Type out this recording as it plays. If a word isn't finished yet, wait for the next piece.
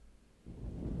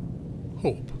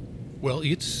Hope. Well,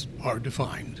 it's hard to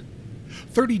find.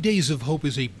 30 Days of Hope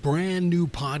is a brand new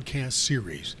podcast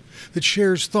series that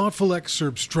shares thoughtful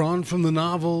excerpts drawn from the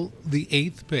novel The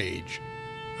Eighth Page,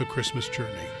 A Christmas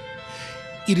Journey.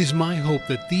 It is my hope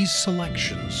that these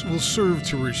selections will serve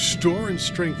to restore and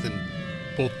strengthen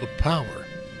both the power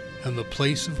and the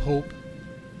place of hope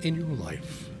in your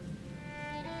life.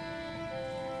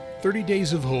 30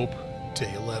 Days of Hope,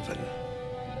 Day 11.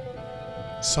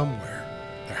 Somewhere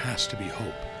there has to be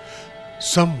hope.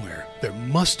 Somewhere there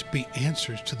must be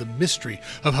answers to the mystery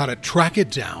of how to track it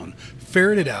down,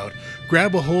 ferret it out,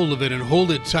 grab a hold of it, and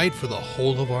hold it tight for the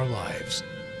whole of our lives.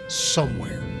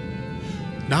 Somewhere.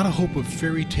 Not a hope of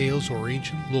fairy tales or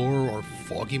ancient lore or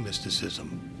foggy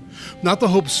mysticism. Not the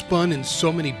hope spun in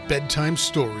so many bedtime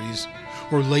stories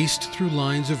or laced through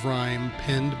lines of rhyme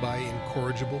penned by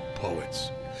incorrigible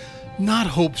poets. Not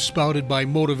hope spouted by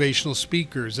motivational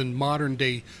speakers and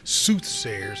modern-day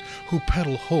soothsayers who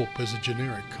peddle hope as a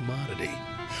generic commodity.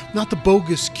 Not the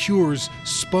bogus cures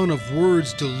spun of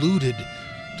words diluted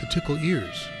to tickle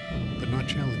ears, but not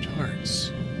challenge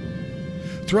hearts.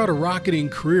 Throughout a rocketing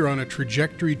career on a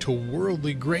trajectory to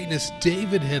worldly greatness,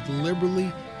 David had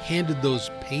liberally handed those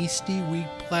pasty, weak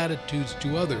platitudes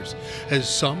to others as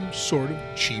some sort of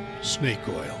cheap snake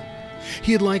oil.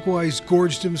 He had likewise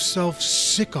gorged himself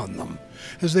sick on them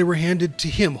as they were handed to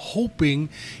him, hoping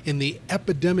in the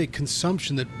epidemic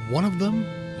consumption that one of them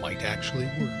might actually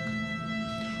work.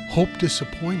 Hope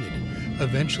disappointed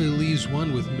eventually leaves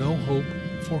one with no hope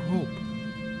for hope.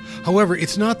 However,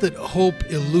 it's not that hope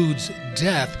eludes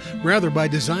death. Rather, by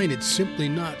design, it's simply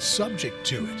not subject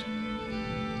to it.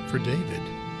 For David,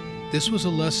 this was a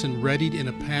lesson readied in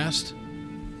a past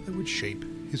that would shape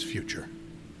his future.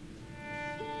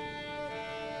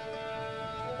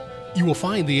 You will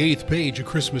find The Eighth Page, A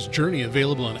Christmas Journey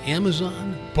available on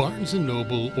Amazon, Barnes &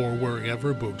 Noble, or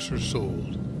wherever books are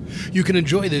sold. You can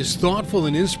enjoy this thoughtful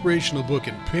and inspirational book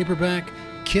in paperback,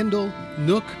 Kindle,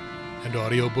 Nook, and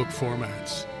audiobook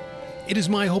formats. It is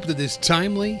my hope that this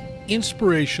timely,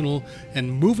 inspirational, and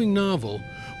moving novel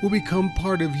will become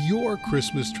part of your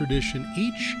Christmas tradition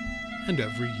each and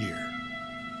every year.